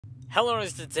Hello,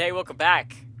 today, welcome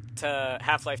back to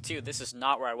Half-Life 2. This is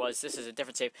not where I was. This is a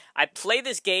different save. I play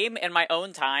this game in my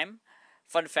own time.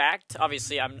 Fun fact,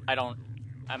 obviously I'm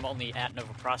only at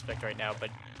Nova Prospect right now, but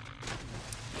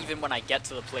even when I get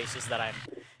to the places that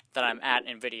I'm at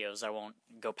in videos, I won't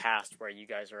go past where you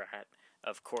guys are at,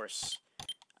 of course.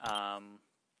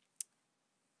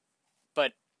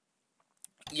 But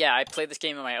yeah, I play this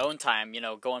game in my own time, you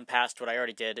know, going past what I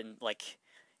already did and, like,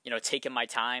 you know, taking my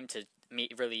time to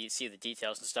really see the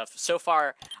details and stuff. So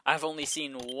far, I've only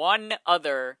seen one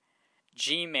other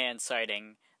G-Man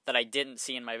sighting that I didn't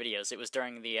see in my videos. It was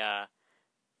during the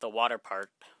water part.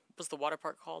 What was the water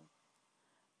part called?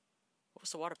 What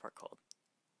was the water part called?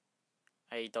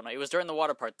 I don't know. It was during the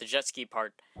water part, the jet ski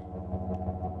part.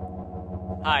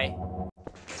 Hi.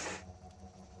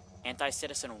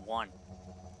 Anti-Citizen 1.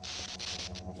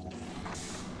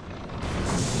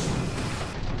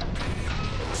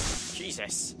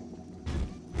 Jesus.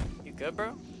 You good,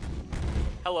 bro?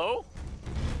 Hello?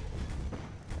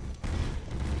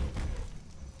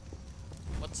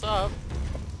 What's up?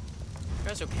 You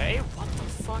guys okay? What the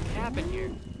fuck happened here?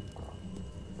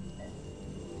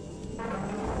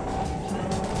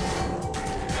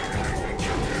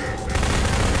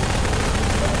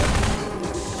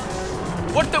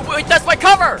 What the? Wait, that's my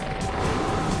cover!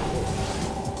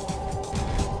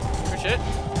 Oh shit.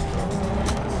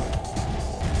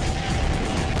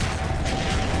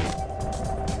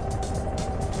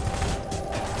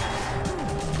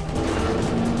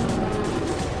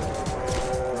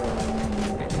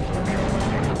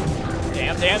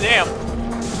 Damn. Damn.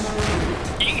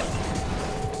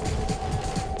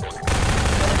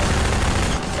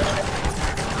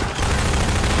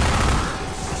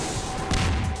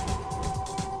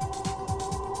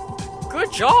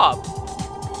 Good job.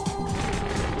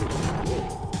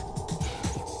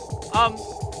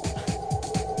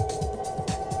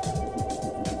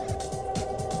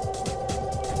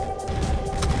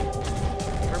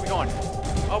 Where are we going?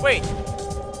 Oh wait,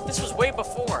 this was way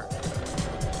before.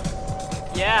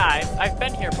 Yeah, I've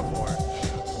been here before.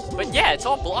 But yeah, it's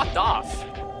all blocked off.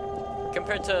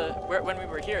 Compared to when we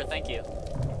were here, thank you.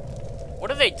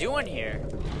 What are they doing here?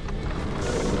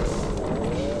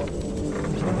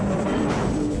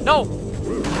 No!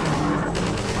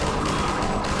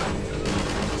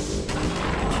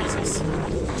 Jesus.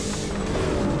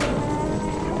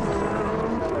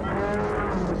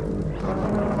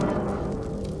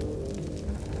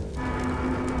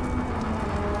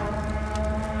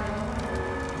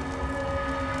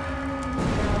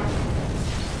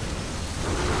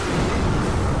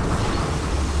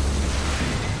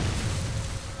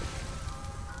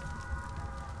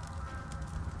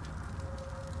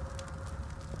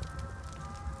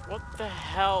 What the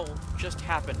hell just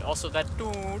happened? Also, that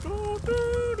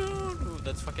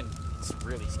that's fucking, it's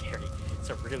really scary. It's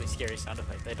a really scary sound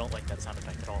effect. I don't like that sound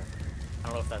effect at all. I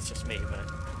don't know if that's just me, but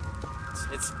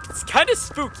it's kind of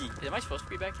spooky. Am I supposed to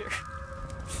be back here?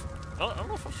 I don't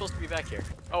know if I'm supposed to be back here.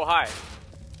 Oh, hi.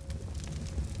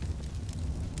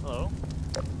 Hello?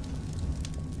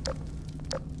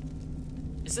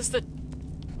 Is this the...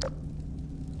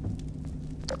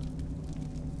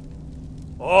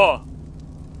 Oh!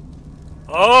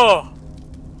 Oh!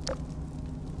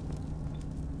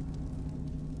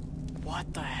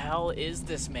 What the hell is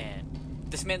this man?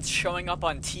 This man's showing up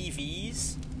on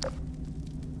TVs?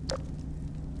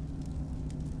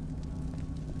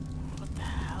 What the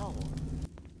hell?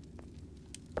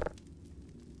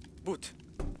 Boot.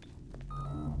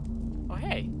 Oh,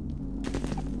 hey.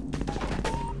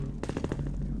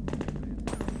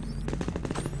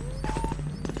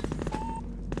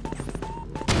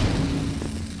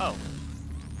 Oh.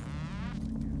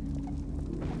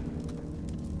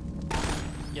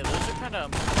 Yeah, those are kind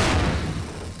of...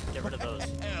 Get rid of those.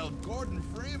 Hell, Gordon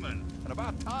Freeman. And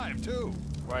about time, too.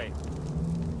 Right.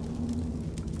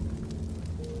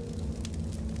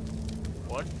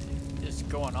 What is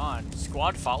going on?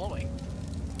 Squad following?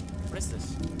 What is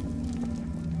this?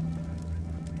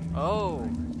 Oh.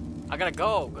 I got a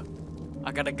gog.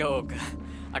 I got a gog.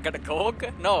 I got a gog?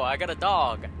 No, I got a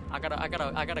dog. I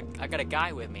got a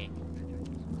guy with me.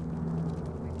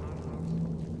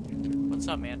 What's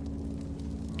up, man?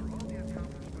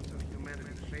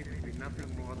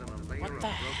 What the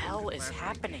hell is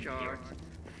happening here?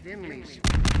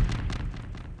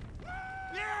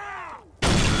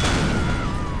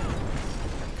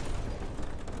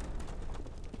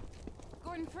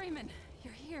 Gordon Freeman,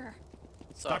 you're here.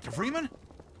 Dr. Freeman?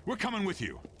 We're coming with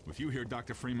you. With you here,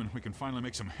 Dr. Freeman, we can finally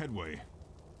make some headway.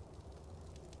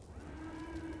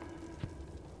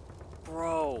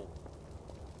 Bro.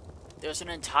 There's an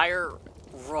entire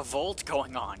revolt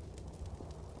going on.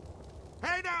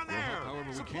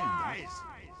 we can, Doc.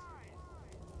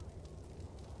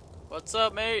 What's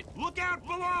up, mate? Look out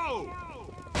below!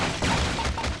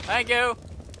 Thank you.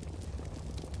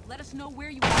 Let us know where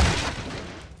you are.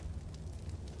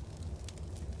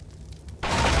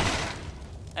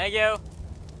 Thank you.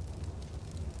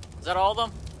 Is that all of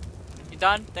them? You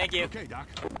done? Thank you. Okay, Doc.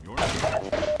 You're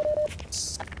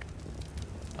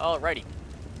Alrighty.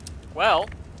 Well.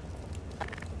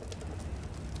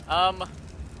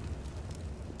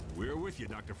 We're with you,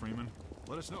 Dr. Freeman.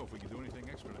 Let us know if we can do anything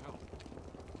extra to help.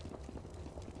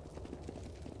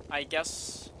 I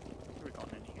guess. Where are we going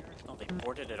in here? Oh, they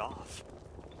boarded it off.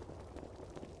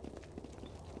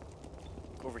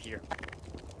 Go over here.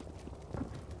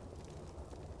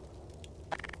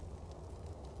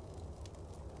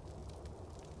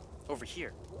 Over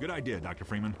here. Good idea, Dr.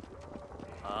 Freeman.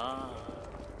 Ah.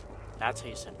 That's how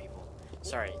you send people.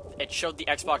 Sorry, it showed the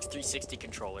Xbox 360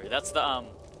 controller. That's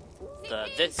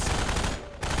this.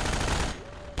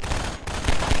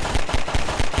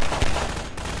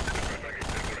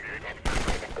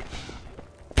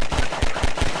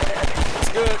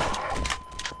 It's good.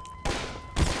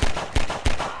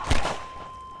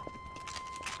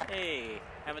 Hey,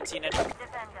 haven't seen any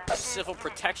civil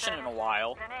protection in a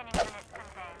while.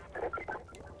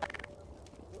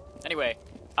 Anyway,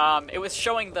 it was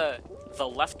showing the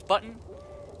left button,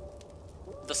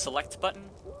 the select button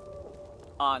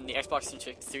on the Xbox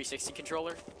 360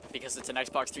 controller because it's an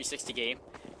Xbox 360 game,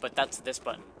 but that's this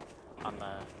button on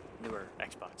the newer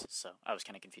Xboxes, so I was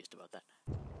kind of confused about that.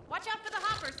 Watch out for the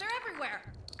hoppers. They're everywhere.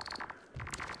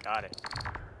 Got it.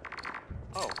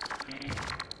 Oh.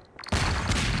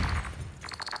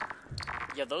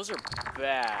 Yeah, those are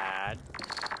bad.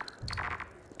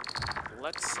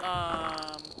 Let's,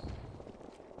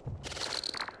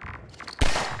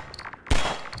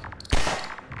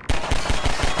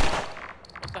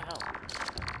 what the hell?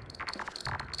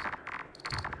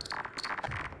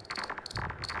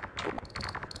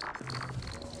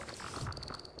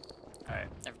 Alright,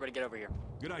 everybody get over here.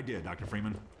 Good idea, Dr.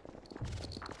 Freeman.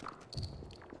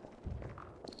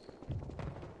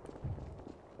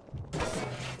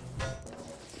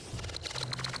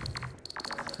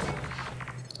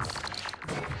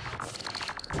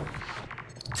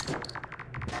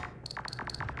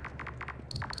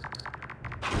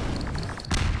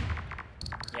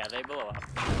 Yeah, they blow up.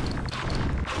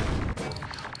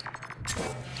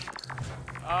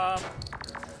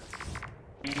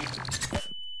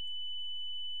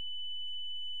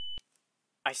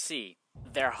 I see.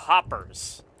 They're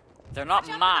hoppers. They're not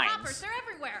Watch out mines. for the hoppers. They're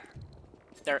everywhere.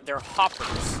 They're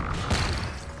hoppers.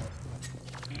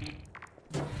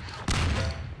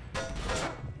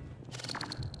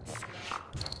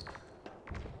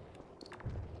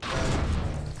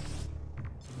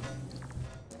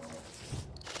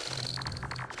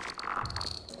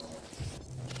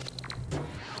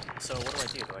 So what do I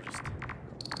do? Do I just...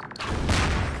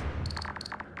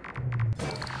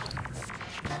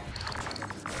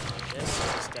 This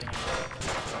is just getting...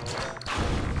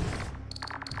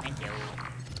 Thank you.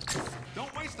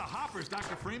 Don't waste the hoppers,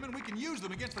 Dr. Freeman. We can use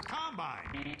them against the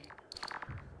Combine.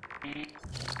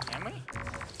 Can we?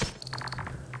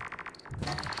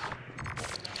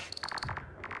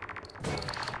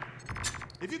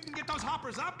 If you can get those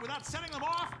hoppers up without setting them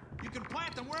off, you can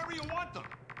plant them wherever you want them.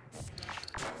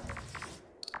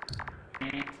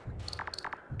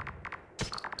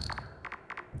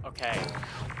 Okay.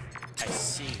 I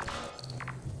see.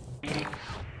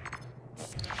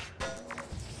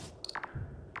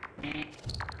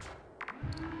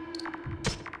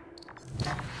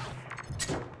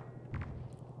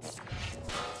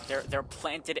 They're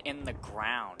planted in the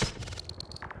ground.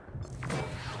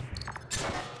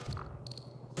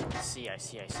 I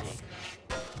see.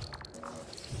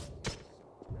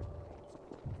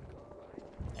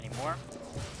 Any more?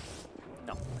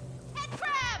 No. Head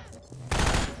crab.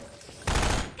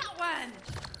 Got one.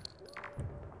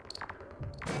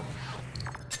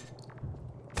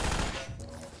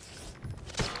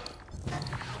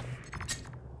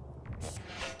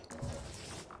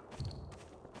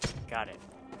 Got it.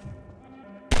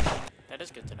 That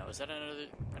is good to know. Is that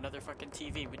another fucking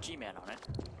TV with G-Man on it?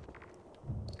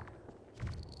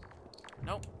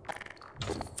 Nope.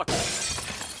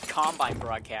 Fucking Combine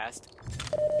broadcast.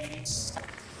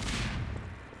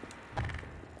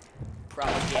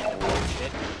 Propaganda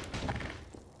bullshit.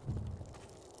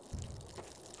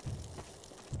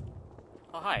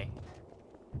 Oh, hi.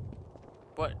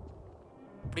 What are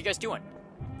you guys doing?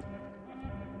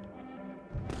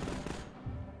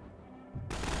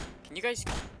 Can you guys...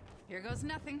 Here goes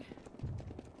nothing.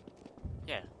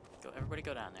 Yeah, everybody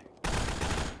go down there.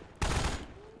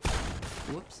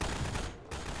 Whoops.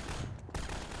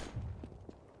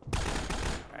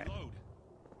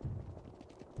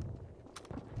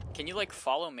 Can you like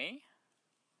follow me?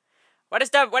 What is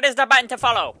the button to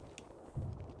follow?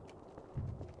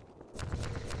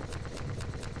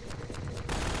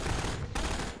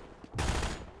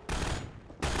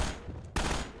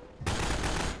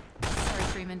 Sorry,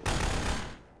 Freeman.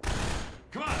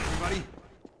 Come on, everybody.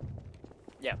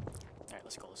 Yeah. All right,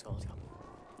 let's go. Let's go. Let's go.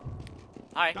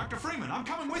 Hi. Dr. Freeman, I'm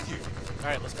coming with you.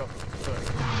 All right, let's go. Let's do it.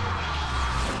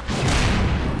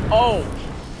 Oh.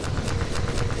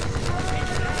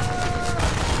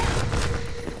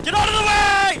 Get out of the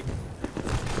way!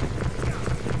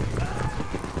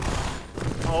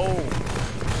 Oh.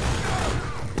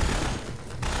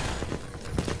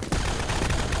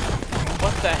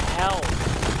 What the hell?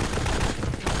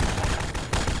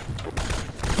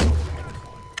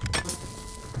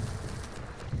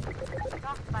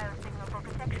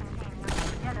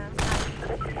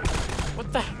 What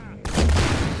the?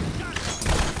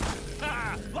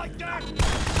 Like that.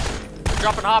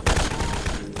 Dropping hoppers.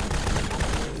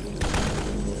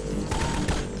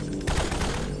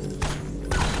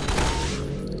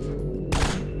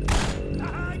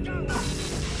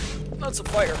 That's a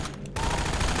fighter.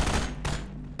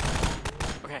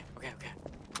 Okay.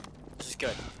 This is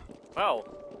good. Wow.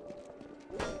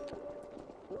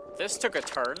 This took a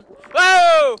turn.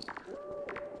 Whoa!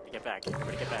 Get back.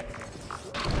 Everybody get back.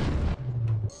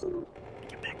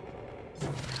 Get back.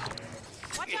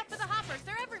 Watch out for the hoppers.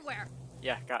 They're everywhere.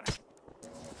 Yeah, got it.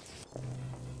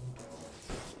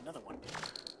 Another one.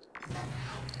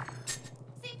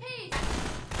 CP.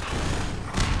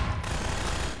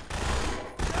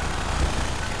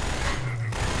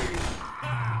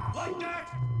 Like that.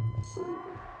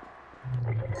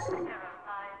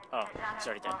 Oh, he's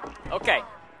already dead. Okay.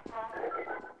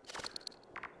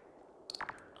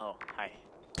 Oh, hi.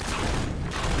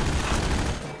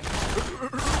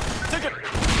 Take it!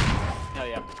 Hell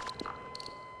yeah.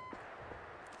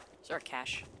 Is there a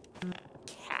cache?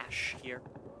 Cache here.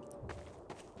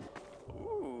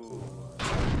 Ooh.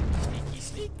 Sneaky,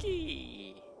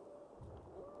 sneaky.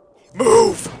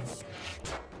 Move!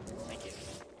 Thank you.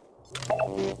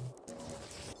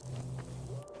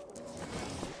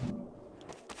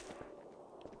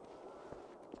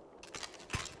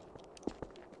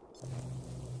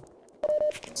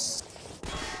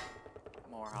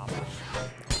 More hoppers.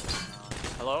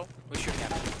 Hello? Who's shooting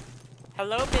at me?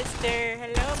 Hello, mister.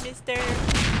 Hello, mister.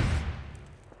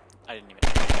 I didn't even.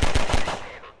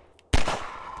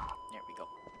 There we go.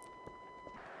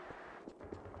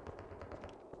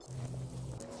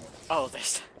 Oh, they're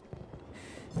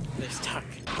stuck.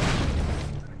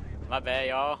 My bad,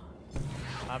 y'all.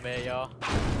 My bad, y'all.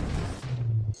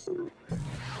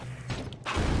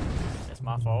 That's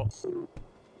my fault.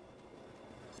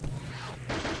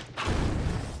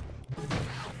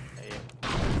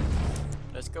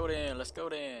 Let's go then, let's go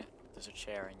then. There's a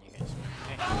chair in you guys.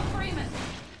 Okay. Follow Freeman.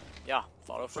 Yeah,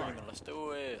 follow Freeman. Let's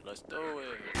do it. Let's do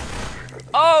it.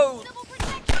 Oh! Double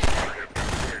protection.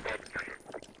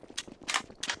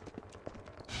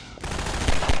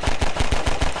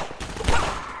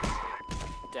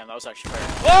 Damn, that was actually fair.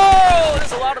 Whoa!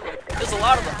 There's a lot of them. There's a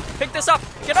lot of them. Pick this up.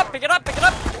 Pick it up. Pick it up. Pick it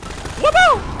up.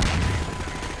 Whoopoo!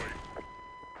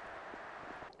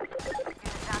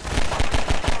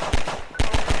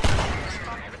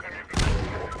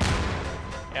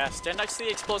 Yeah, stand next to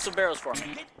the explosive barrels for me.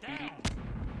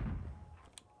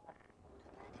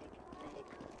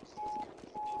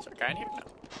 Is there a guy in here?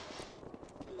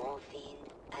 No. Morphine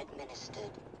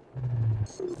administered.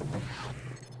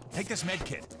 Take this med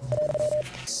kit.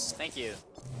 Thank you,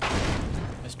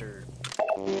 Mr.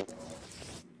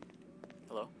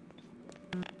 Hello?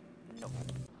 No.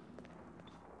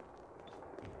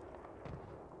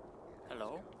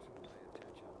 Hello?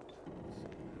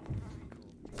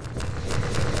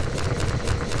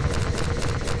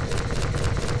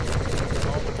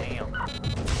 Oh, damn.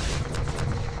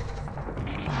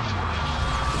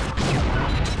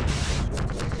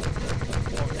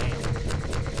 Oh, damn.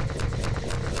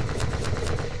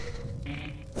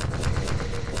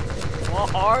 What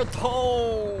are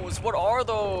those? What are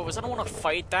those? I don't want to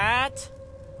fight that.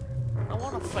 I don't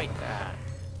want to fight that.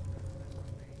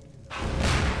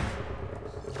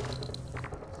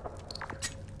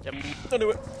 Yep, don't do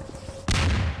it.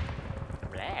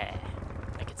 Blah.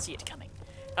 I can see it coming.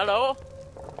 Hello?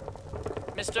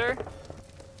 Mister?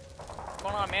 What's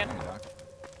going on, man?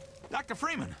 Dr.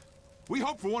 Freeman, we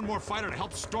hope for one more fighter to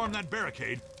help storm that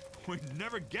barricade. We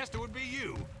never guessed it would be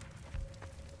you.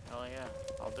 Oh yeah,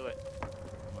 I'll do it.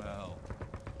 Well,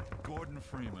 Gordon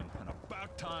Freeman, and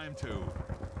about time too.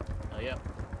 Oh yeah.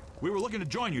 We were looking to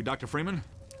join you, Dr. Freeman.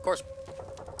 Of course.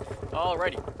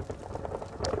 Alrighty.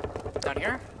 Down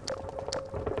here?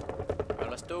 Alright,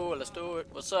 let's do it. Let's do it.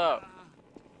 What's up?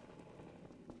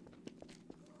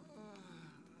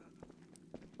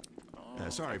 Oh,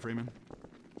 Sorry, Freeman.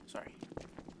 sorry.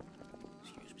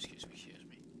 Excuse me.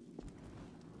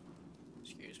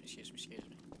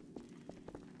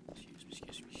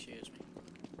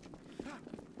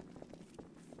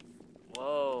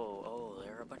 Whoa. Oh,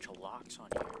 there are a bunch of locks on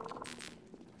here.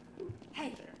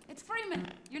 Hey, it's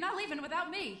Freeman. You're not leaving without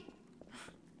me.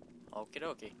 Okie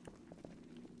dokie.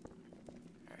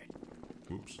 Alright.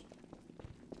 Oops.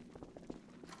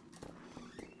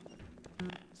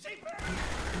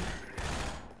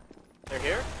 They're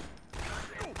here?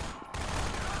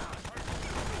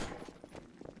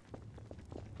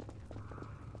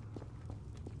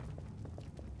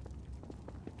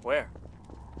 Where?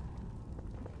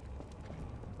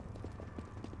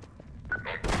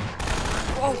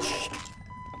 Oh shit!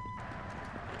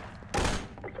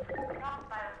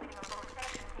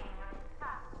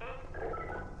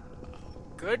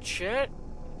 Good shit.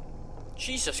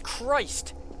 Jesus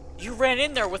Christ! You ran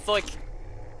in there with like...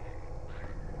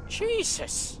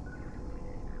 Jesus!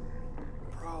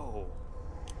 Bro.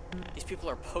 These people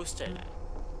are posted.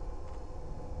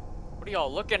 What are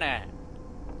y'all looking at?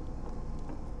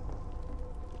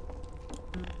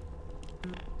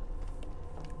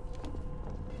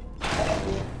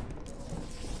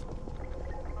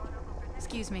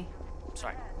 Excuse me.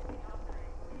 Sorry.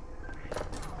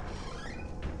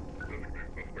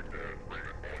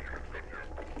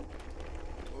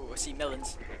 Ooh, I see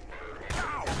melons.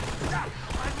 My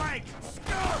leg!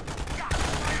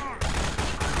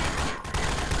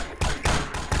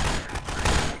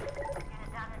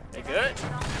 They good?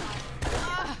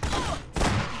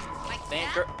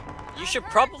 Thank you. You should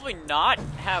probably not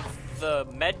have the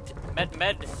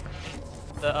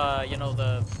you know,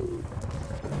 the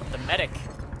medic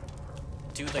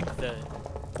do like the...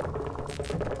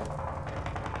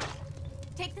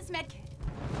 Take this med kit.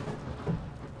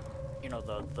 You know,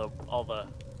 all the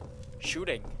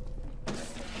shooting. You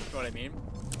know what I mean?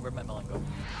 Where'd my melon go?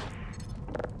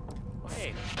 Oh,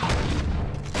 hey.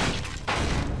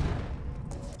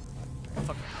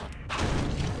 Fuck.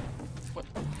 What?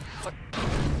 Fuck.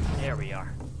 There we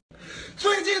are.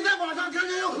 最近在网上常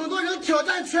常有很多人挑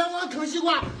战拳王啃西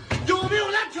瓜，有没有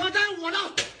来挑战我的？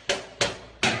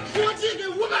说鸡给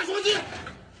500说鸡。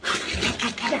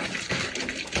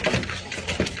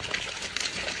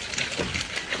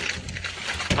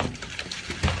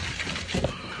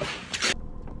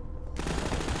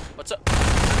What's up?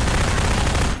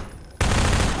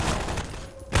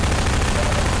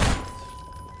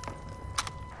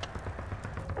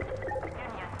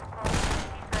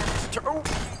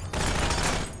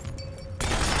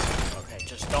 Okay,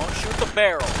 just don't shoot the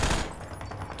barrel.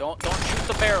 Don't shoot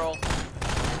the barrel.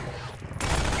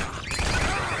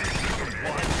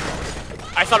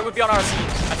 I thought it would be on our team.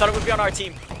 I thought it would be on our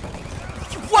team.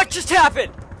 What just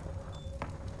happened?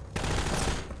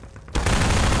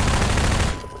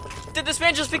 Did this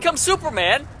man just become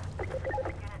Superman?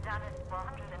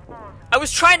 I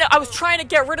was trying to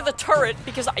get rid of the turret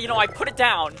because, you know, I put it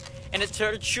down and it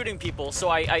started shooting people. So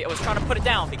I was trying to put it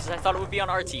down because I thought it would be on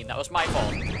our team. That was my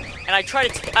fault. And I try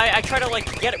to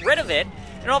like get rid of it,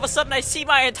 and all of a sudden I see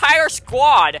my entire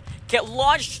squad get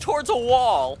launched towards a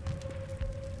wall.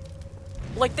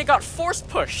 Like they got force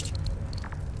pushed.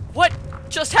 What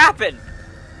just happened?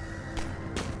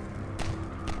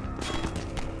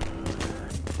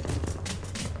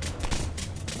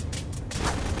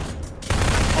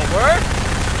 A word?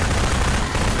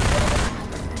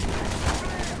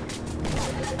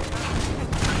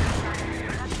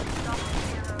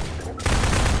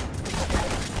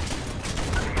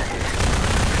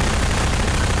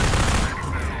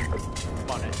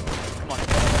 Come on in. Come on in.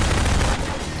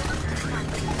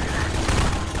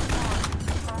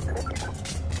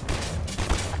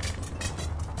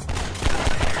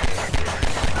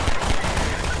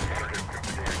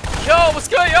 Yo, what's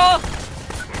good, y'all?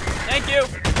 Thank you.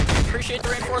 Appreciate the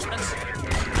reinforcements.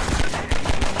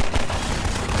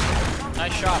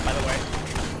 Nice shot, by the way.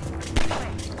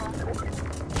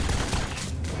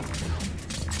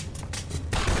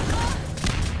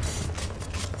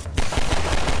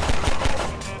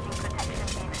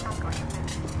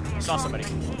 Saw somebody.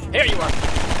 Here you are.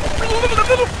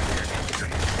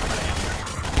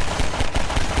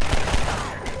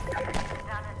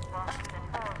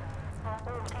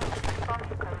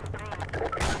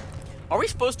 Are we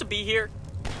supposed to be here?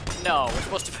 No, we're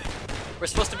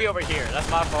supposed to be over here. That's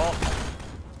my fault.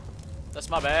 That's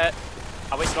my bad.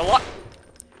 I wasted a lot.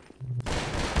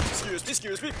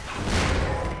 Excuse me.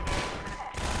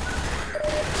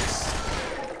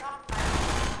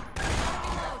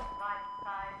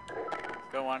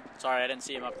 Go one. Sorry, I didn't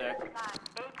see him up there.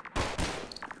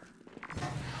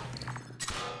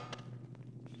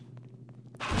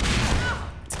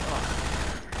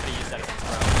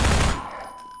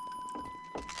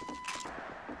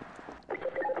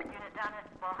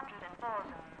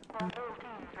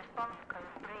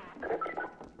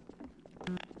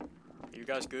 You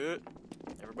guys good?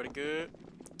 Everybody good?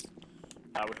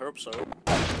 I would hope so.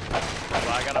 That's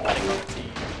why I got a medic on the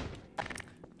team.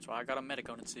 That's why I got a medic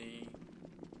on the team.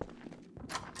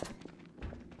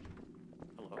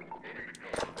 Hello.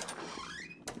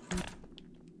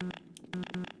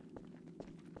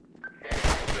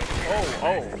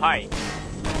 Oh, hi.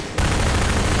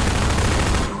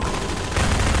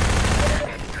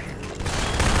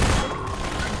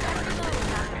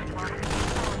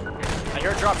 I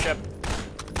hear a dropship.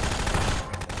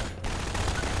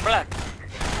 Blah.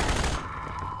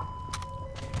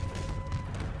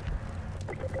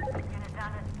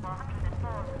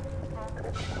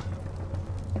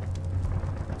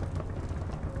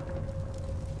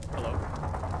 Hello.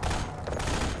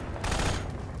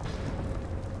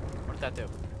 What did that do?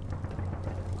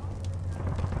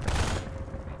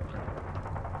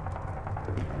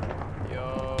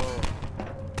 Yo.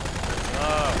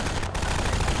 Oh.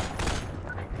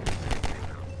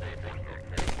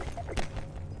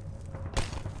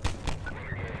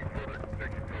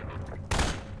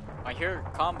 I hear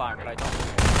combine, but I don't.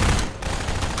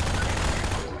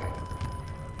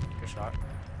 Good shot.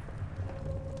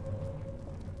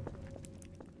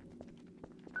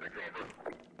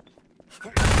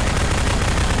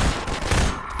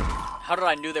 How did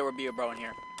I knew there would be a bro in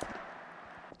here?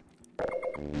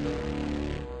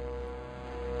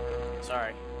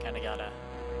 Sorry, kinda got a...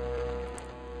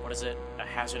 What is it? A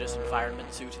hazardous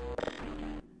environment suit?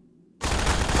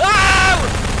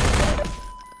 Ah!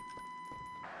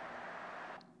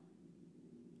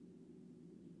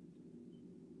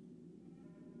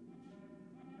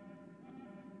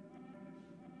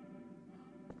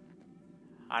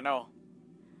 I know.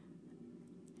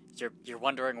 You're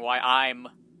wondering why I'm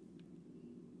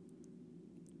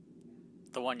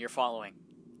the one you're following.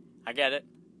 I get it.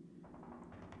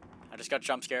 I just got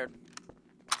jump scared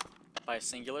by a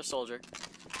singular soldier.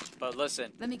 But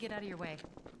listen. Let me get out of your way.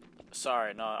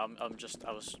 Sorry, no, I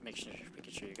was making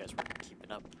sure you guys were keeping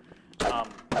up.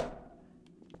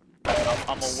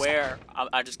 I'm aware.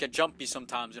 I just get jumpy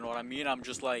sometimes. You know what I mean? I'm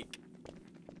just like,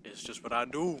 it's just what I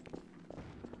do.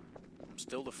 I'm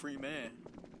still the free man.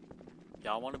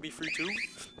 Y'all want to be free too?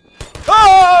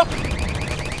 Oh!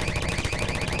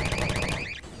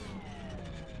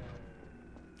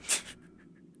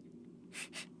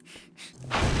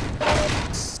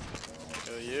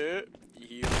 Oh yeah.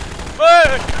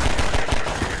 Hey!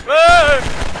 Hey!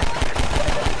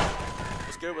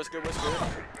 What's good? What's good? What's good?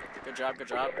 Good job. Good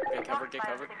job. Get covered. Get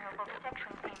covered.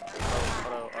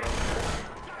 Auto.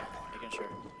 Making sure.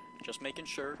 Just making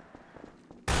sure.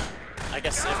 I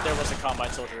guess if there was a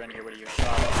combine soldier in here, would you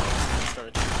shot and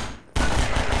started shooting?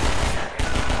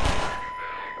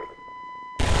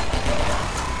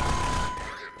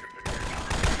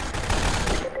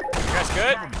 You guys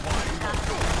good?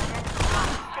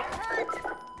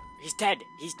 He's dead.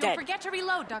 He's dead. Don't forget to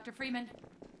reload, Dr. Freeman.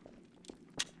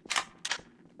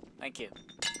 Thank you.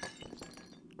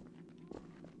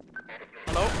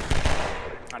 Hello?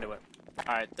 I knew it.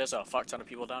 Alright, there's a fuck ton of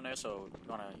people down there, so you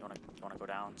wanna go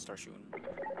down, start shooting?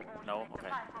 No?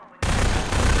 Okay.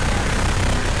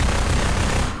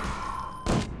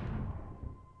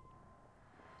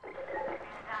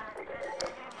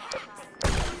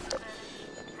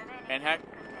 Hand hack?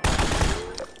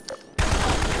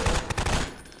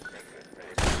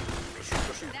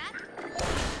 Go shoot.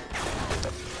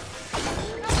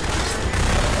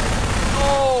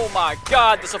 Oh my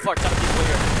god, there's a fuck ton of people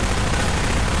here.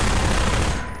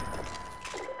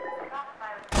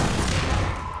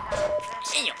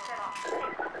 Damn.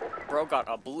 Bro got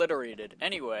obliterated.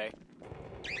 Anyway.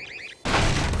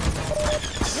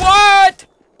 What?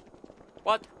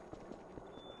 What?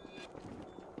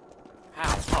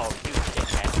 How? Oh, you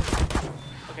dickhead.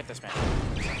 Look at this man.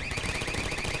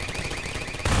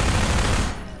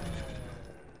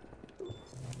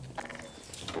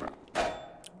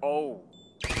 Oh.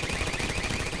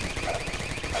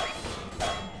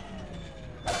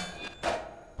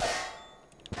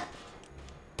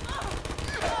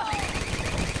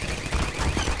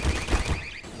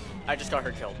 I just got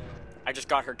her killed. I just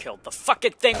got her killed. The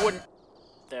fucking thing wouldn't...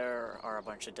 There are a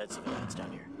bunch of dead civilians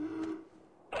down here.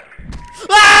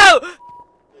 Oh!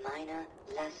 Minor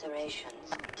lacerations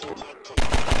detected.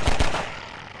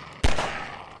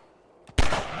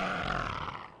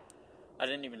 I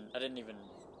didn't even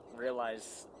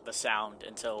realize the sound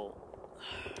until...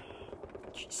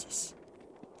 Jesus.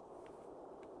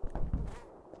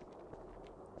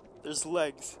 There's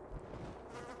legs.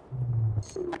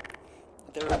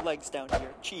 There are legs down here.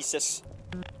 Jesus.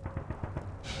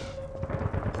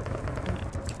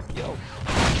 Yo.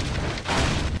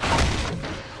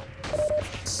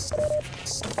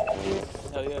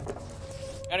 Hell yeah.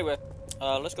 Anyway,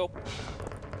 let's go.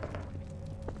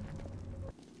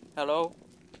 Hello?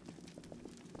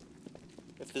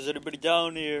 If there's anybody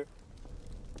down here.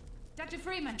 Dr.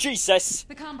 Freeman! Jesus!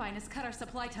 The Combine has cut our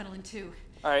supply tunnel in two.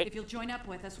 Alright. If you'll join up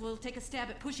with us, we'll take a stab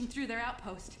at pushing through their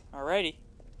outpost. Alrighty.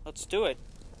 Let's do it.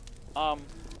 Oh,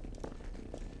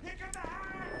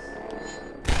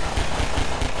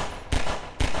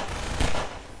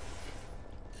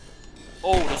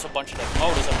 there's a bunch of them.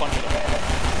 Oh, there's a bunch of them.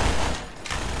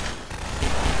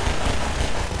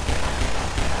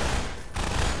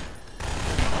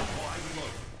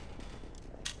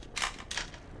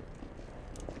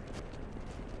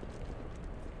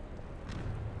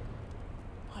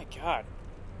 My God.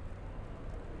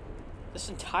 This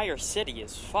entire city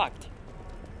is fucked.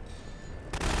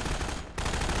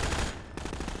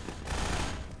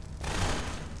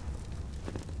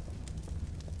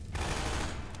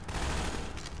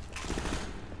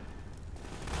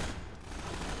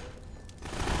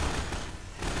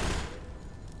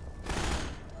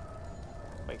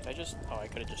 Wait, can I just... Oh, I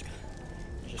could've just...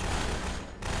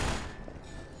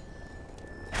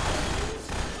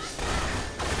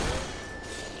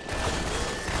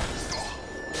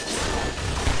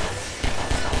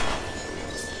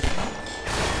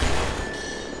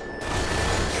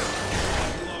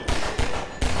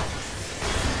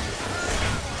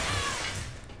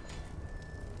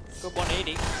 Good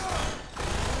 180.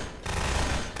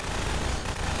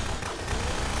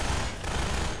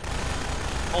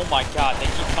 Oh my God, they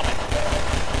keep coming.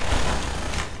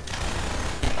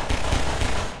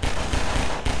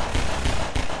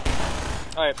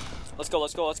 Alright, let's go,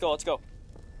 let's go, let's go, let's go.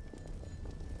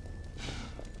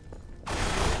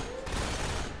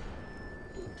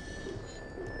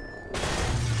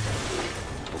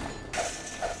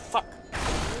 Fuck.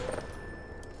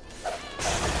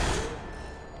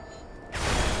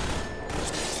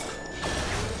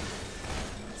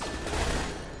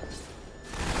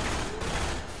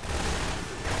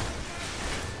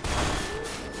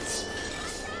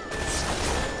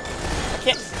 I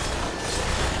can't.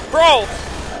 Bro!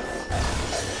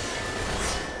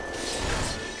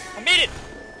 I made it!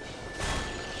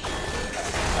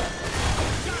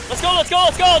 Let's go, let's go,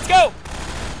 let's go, let's go!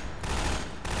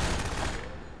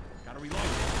 Gotta reload.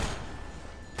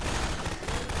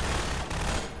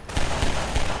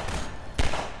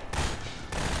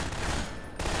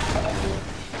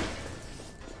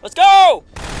 Let's go!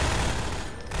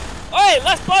 Hey,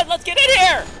 left blood, let's get in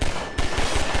here!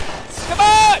 Come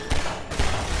on!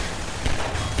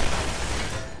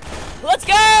 Let's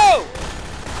go!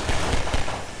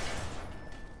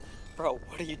 Bro,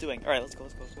 what are you doing? Alright, let's go,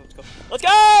 let's go, let's go, let's go. Let's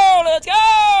go! Let's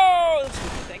go!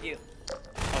 Thank you.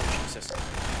 Oh, Jesus.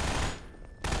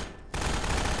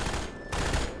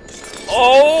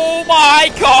 Oh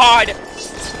my God!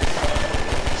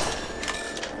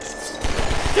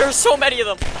 There's so many of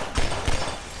them.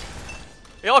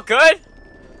 You all good?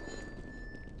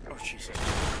 Oh, Jesus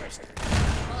Christ.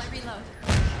 While I reload.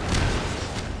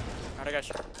 Alright, I got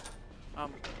you.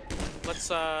 Let's,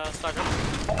 stock up.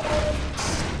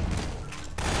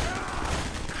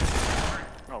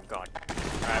 Oh, God.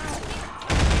 Alright.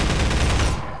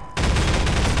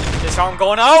 This how I'm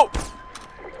going out!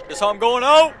 This how I'm going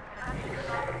out!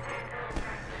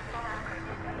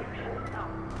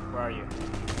 Where are you?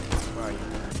 Where are you?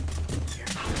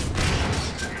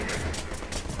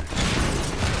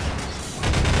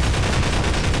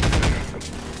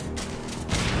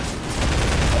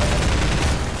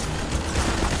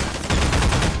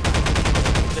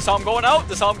 This how I'm going out?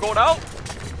 This how I'm going out?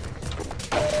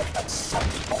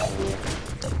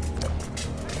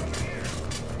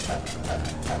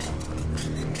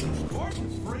 Gordon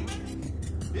Freeman?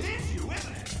 It is you,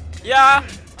 isn't it? Yeah.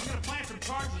 I'm gonna plant some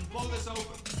charges and blow this open.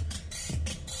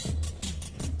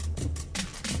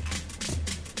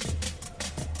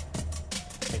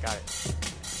 They got it.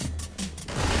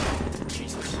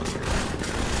 Jesus.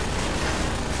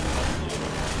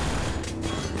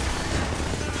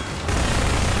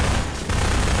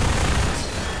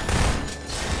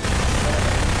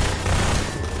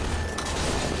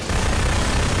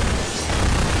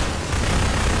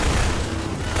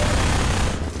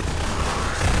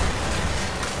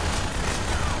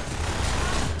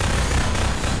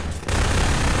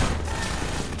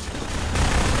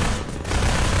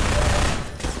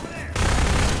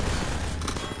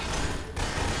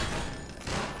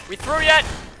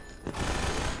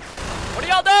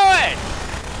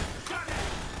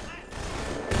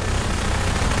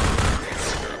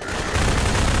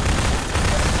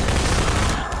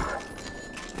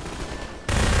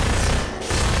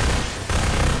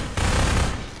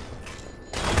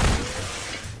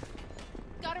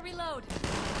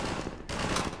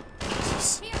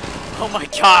 Jesus. Oh my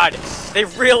god! They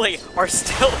really are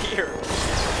still here!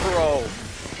 Bro.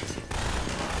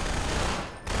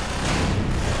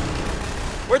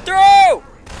 We're through!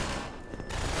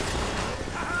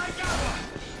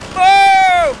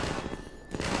 Boom!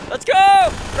 Let's go!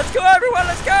 Let's go, everyone!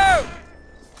 Let's go!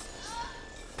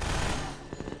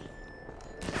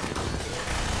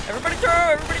 Everybody through!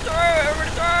 Everybody through!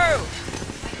 Everybody through!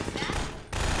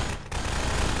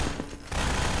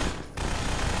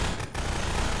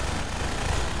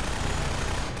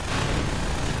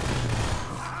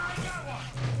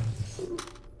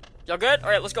 Y'all good?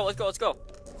 Alright, let's go, let's go, let's go.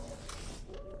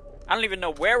 I don't even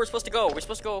know where we're supposed to go. We're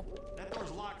supposed to go... That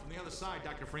door's locked from the other side,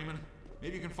 Dr. Freeman.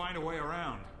 Maybe you can find a way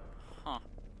around. Huh.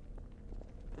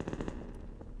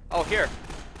 Oh, here.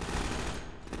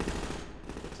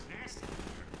 Looks nasty.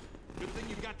 Good thing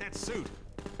you got that suit.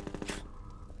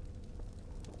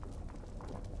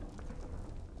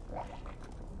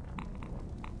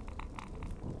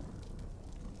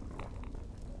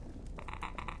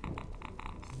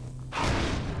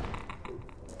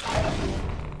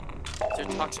 Is there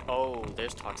toxic... Oh,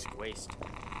 there's toxic waste.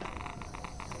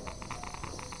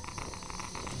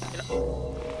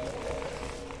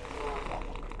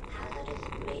 Hazardous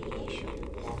radiation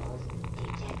levels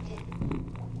detected.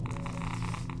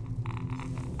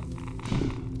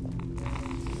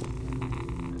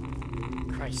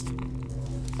 Christ.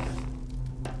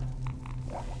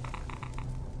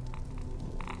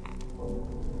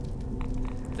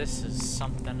 This is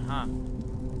something, huh?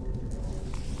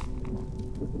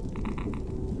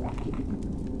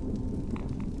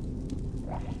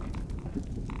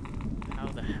 How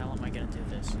the hell am I gonna do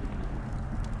this?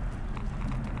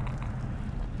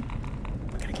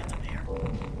 I gotta get to there.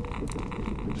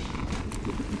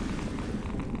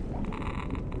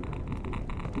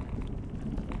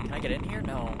 Can I get in here?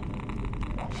 No.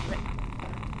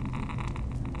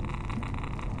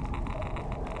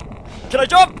 Can I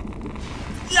jump?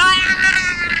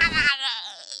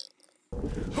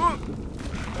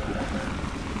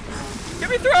 Get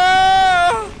me through!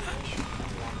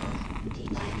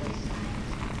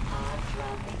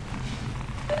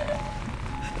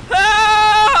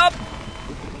 Help!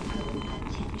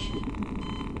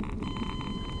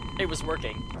 It was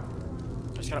working.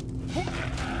 I just gotta...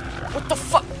 What the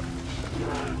fuck?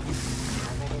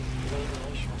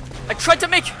 I tried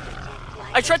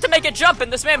to make a jump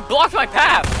and this man blocked my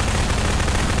path!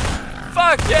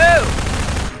 Fuck you!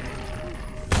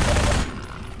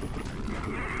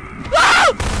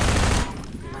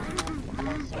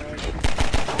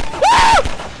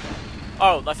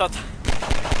 Oh, I thought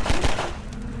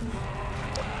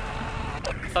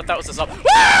that was a sub.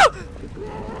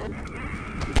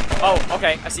 Oh,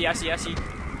 okay. I see.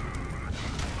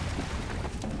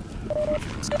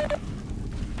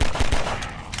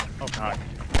 Oh god.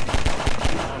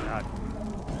 Oh god.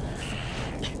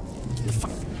 Get the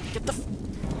fuck. Get the.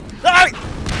 Ah!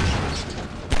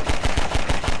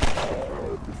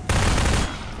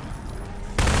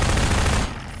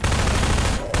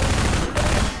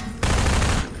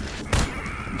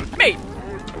 Me!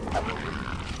 Come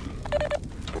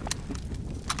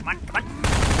on.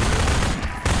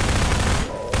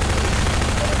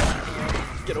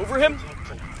 Get over him.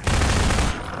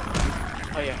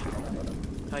 Oh yeah.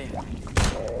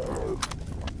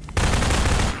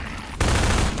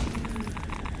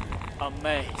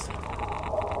 Amazing.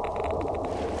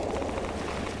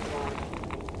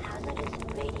 Hazardous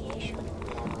radiation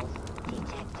levels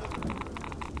detected.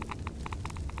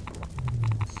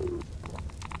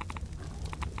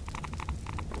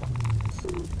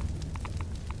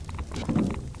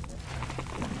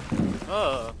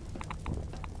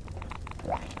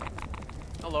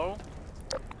 Hello?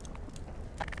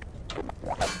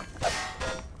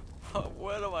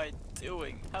 What am I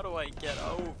doing? How do I get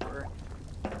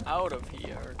out of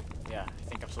here? Yeah, I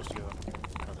think I'm supposed to go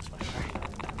this way. Right.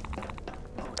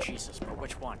 Oh Jesus, but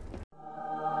which one?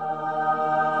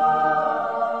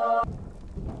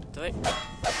 Do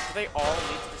they all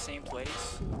lead to the same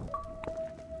place?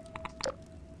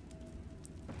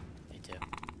 They do.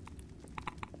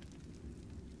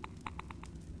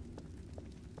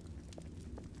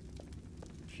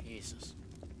 Jesus.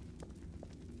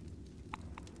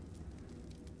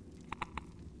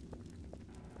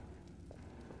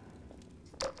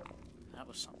 That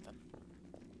was something.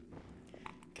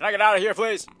 Can I get out of here,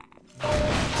 please?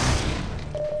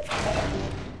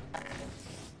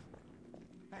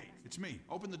 Hey, it's me.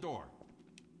 Open the door.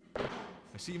 I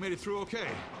see you made it through okay.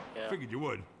 Yeah. Figured you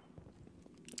would.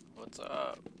 What's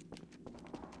up?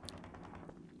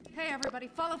 Hey, everybody,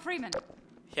 follow Freeman.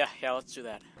 Yeah, let's do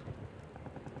that.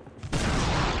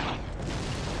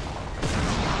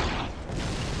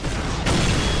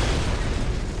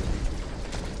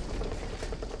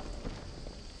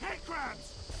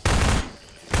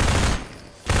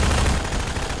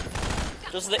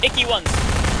 Those are the icky ones.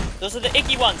 Those are the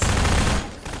icky ones.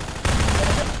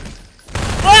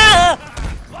 Ah!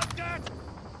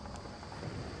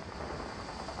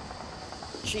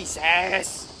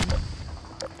 Jesus!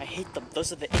 I hate them.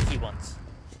 Those are the icky ones.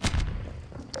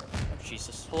 Oh,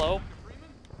 Jesus. Hello?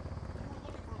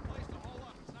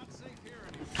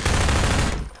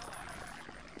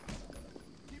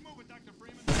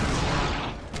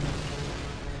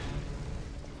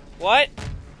 What?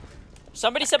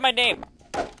 Somebody said my name.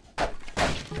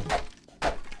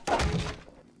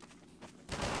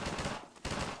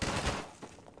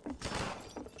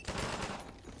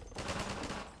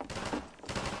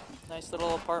 Nice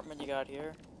little apartment you got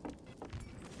here.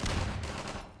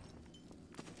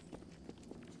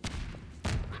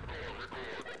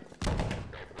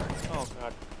 Oh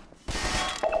god.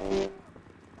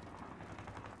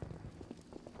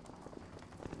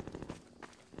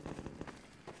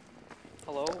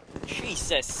 Hello?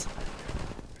 Jesus!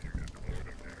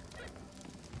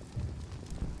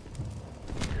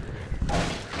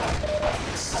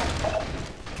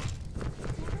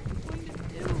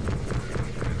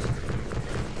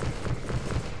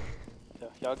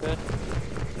 Y'all good?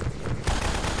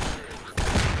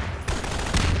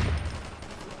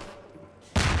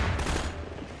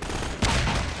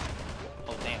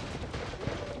 Oh damn.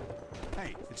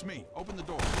 Hey, it's me. Open the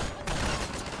door.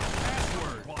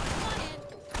 Password.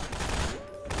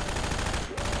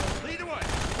 Lead the way.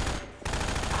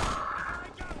 I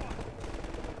got one.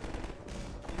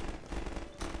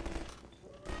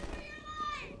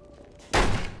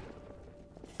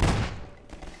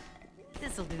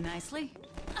 This'll do nicely.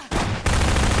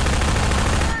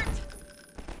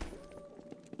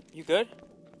 You good?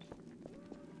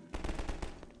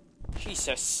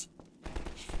 Jesus.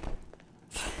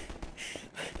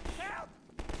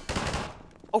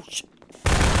 Oh shit.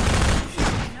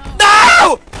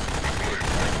 No!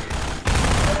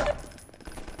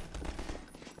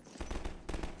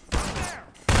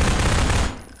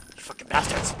 You fucking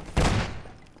bastards.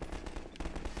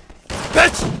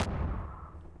 Bitch!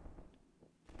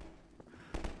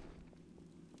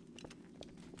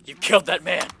 You killed that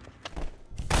man.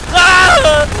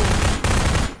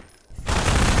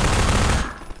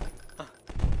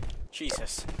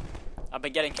 Jesus. I've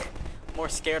been getting more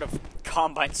scared of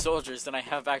Combine soldiers than I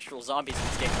have actual zombies in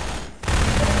this game.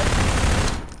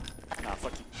 Nah,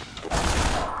 fuck you.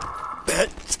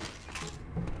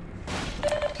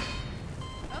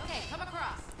 Okay, come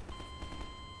across.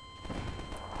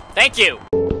 Thank you!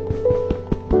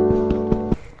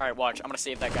 Alright, watch. I'm gonna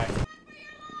save that guy.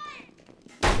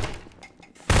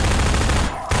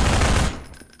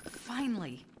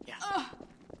 Finally. Yeah.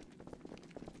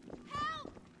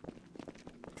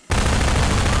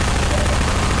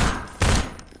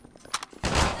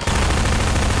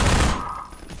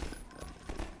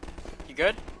 You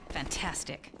good?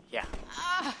 Fantastic. Yeah.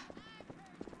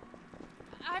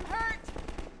 I'm hurt.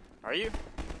 Are you?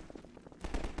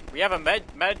 We have a metter.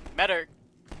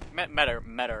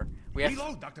 We have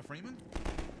Reload, Dr. Freeman.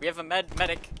 a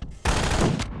medic.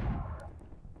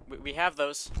 We have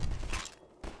those.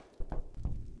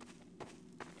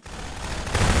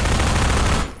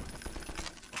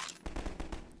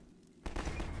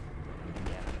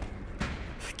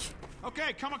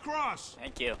 Okay, come across.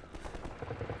 Thank you.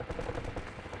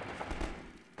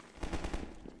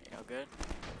 You all good?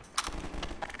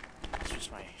 It's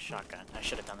just my shotgun. I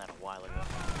should have done that a while ago.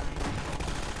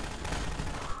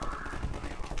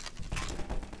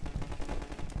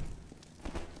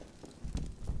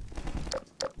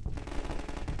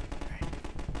 Alright.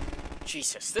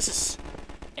 Jesus, this is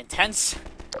intense.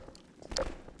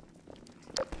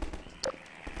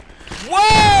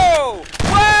 Whoa!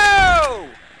 Whoa!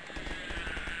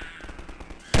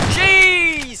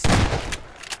 Jeez!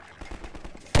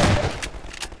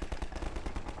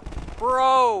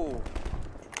 Bro!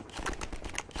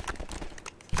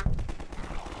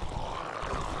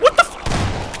 What the f-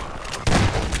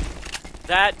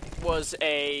 That was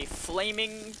a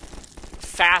flaming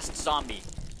fast zombie.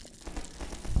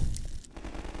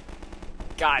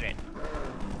 Got it.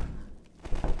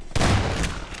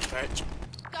 Alright.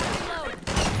 Gotta reload.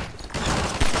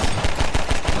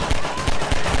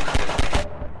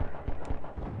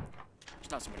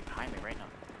 There's not somebody behind me right now.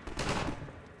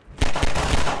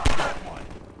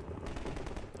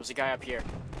 There's a guy up here.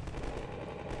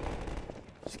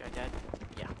 Is this guy dead?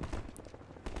 Yeah.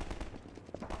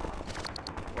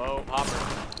 Whoa, hopper.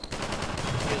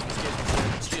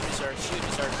 Excuse me, sir. Excuse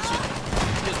me, sir.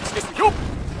 Excuse me. Yo!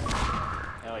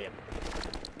 Hell yeah.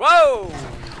 Whoa!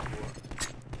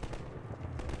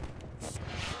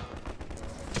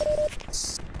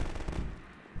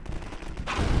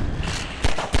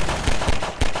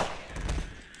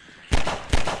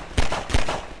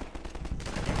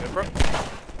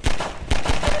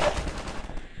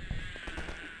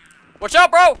 Watch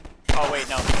out, bro! Oh wait,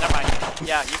 no, never mind.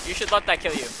 Yeah, you should let that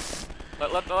kill you.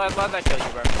 Let that kill you,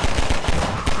 bro.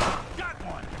 Got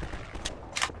one.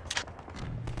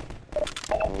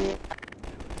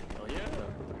 Hell yeah.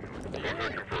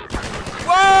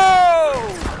 Whoa!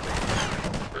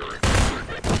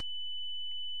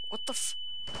 What the f?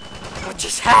 What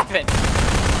just happened?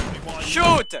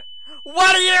 Shoot!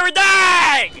 What are you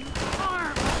doing?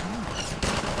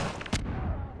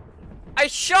 I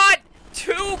shot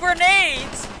 2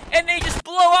 grenades and they just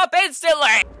blow up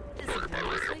instantly!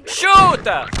 Shoot!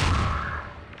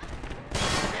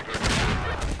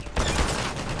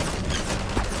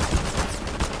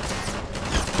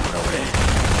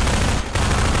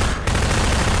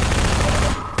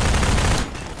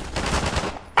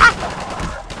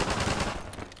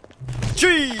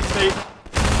 Jeez, mate!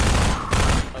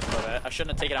 I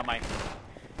shouldn't have taken out my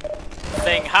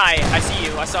thing. Hi, I see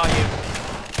you. I saw you.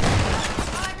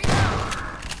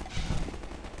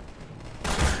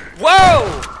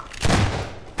 Whoa!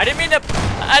 I didn't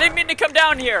mean to come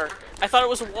down here. I thought it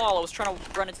was a wall. I was trying to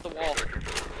run into the wall.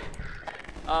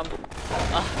 I'm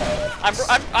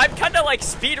kind of like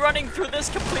speed running through this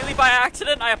completely by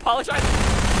accident. I apologize.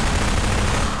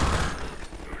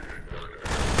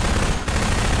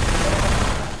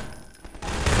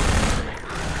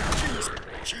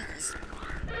 Jeez.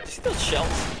 Do you see those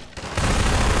shells?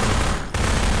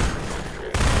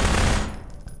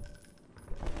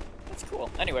 That's cool.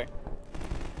 Anyway.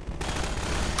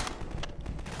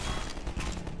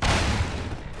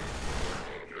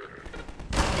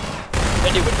 I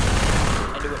do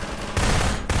it.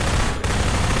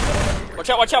 Watch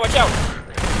out, watch out, watch out!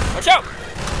 Watch out!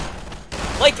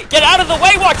 Like, get out of the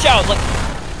way, watch out! Like.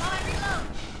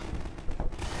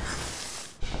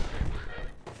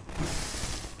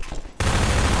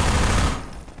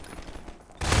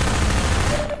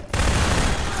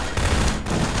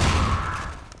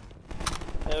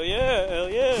 Hell yeah, hell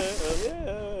yeah, hell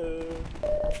yeah.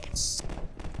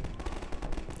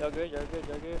 Y'all good, y'all good,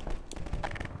 y'all good.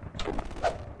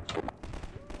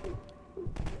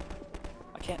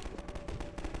 I can't.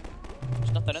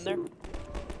 There's nothing in there?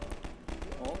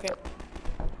 Oh, okay.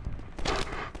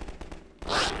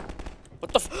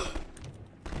 What the f-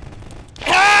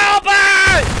 Help me!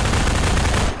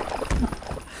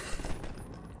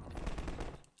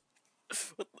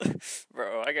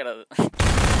 Bro, I gotta...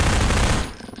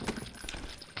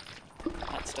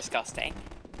 That's disgusting.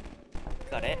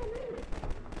 Got it.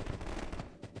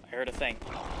 I heard a thing.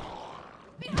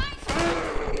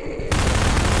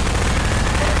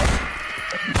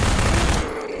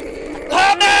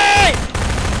 Help me!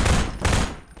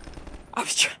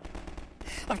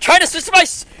 I'm trying to switch my.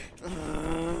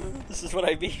 This is what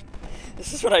I mean.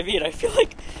 This is what I mean. I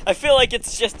feel like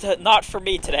it's just not for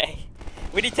me today.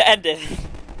 We need to end it.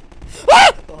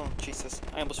 Ah! Oh Jesus!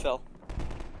 I almost fell.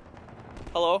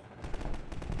 Hello?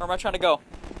 Where am I trying to go?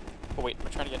 Oh wait, am I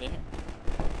trying to get in here?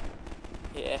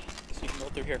 Yeah, so you can go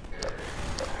through here.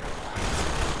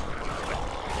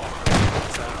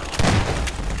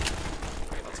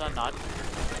 Yeah, let's not.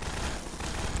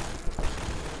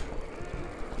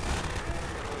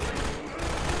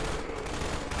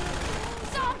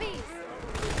 Zombies!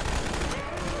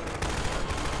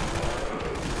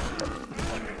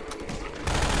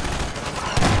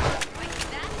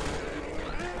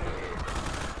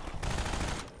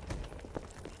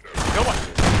 Go on.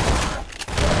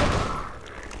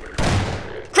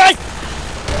 Christ!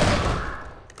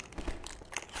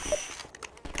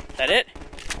 That it?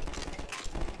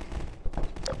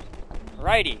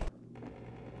 Righty.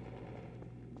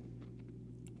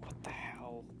 What the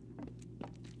hell?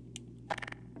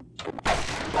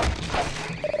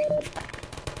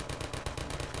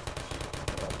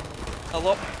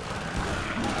 Hello?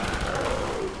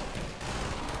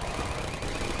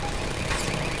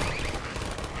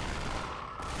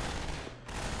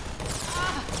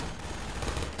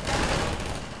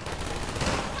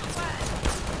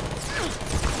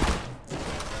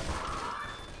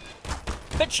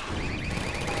 Bitch!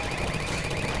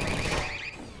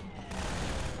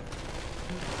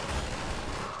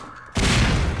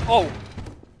 Oh!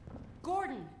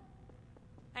 Gordon!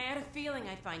 I had a feeling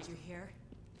I'd find you here.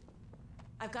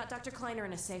 I've got Dr. Kleiner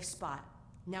in a safe spot.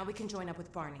 Now we can join up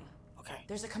with Barney. Okay.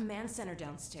 There's a command center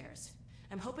downstairs.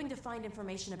 I'm hoping to find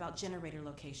information about generator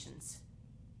locations.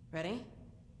 Ready?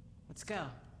 Let's go.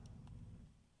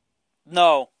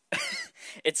 No.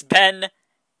 It's been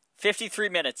 53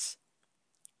 minutes.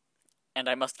 And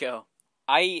I must go.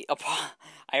 I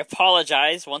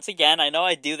apologize once again. I know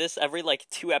I do this every,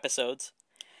 2 episodes.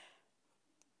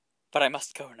 But I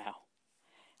must go now.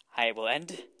 I will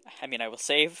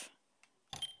save.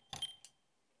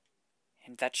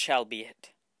 And that shall be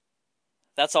it.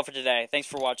 That's all for today. Thanks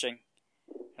for watching.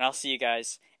 And I'll see you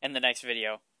guys in the next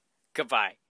video. Goodbye.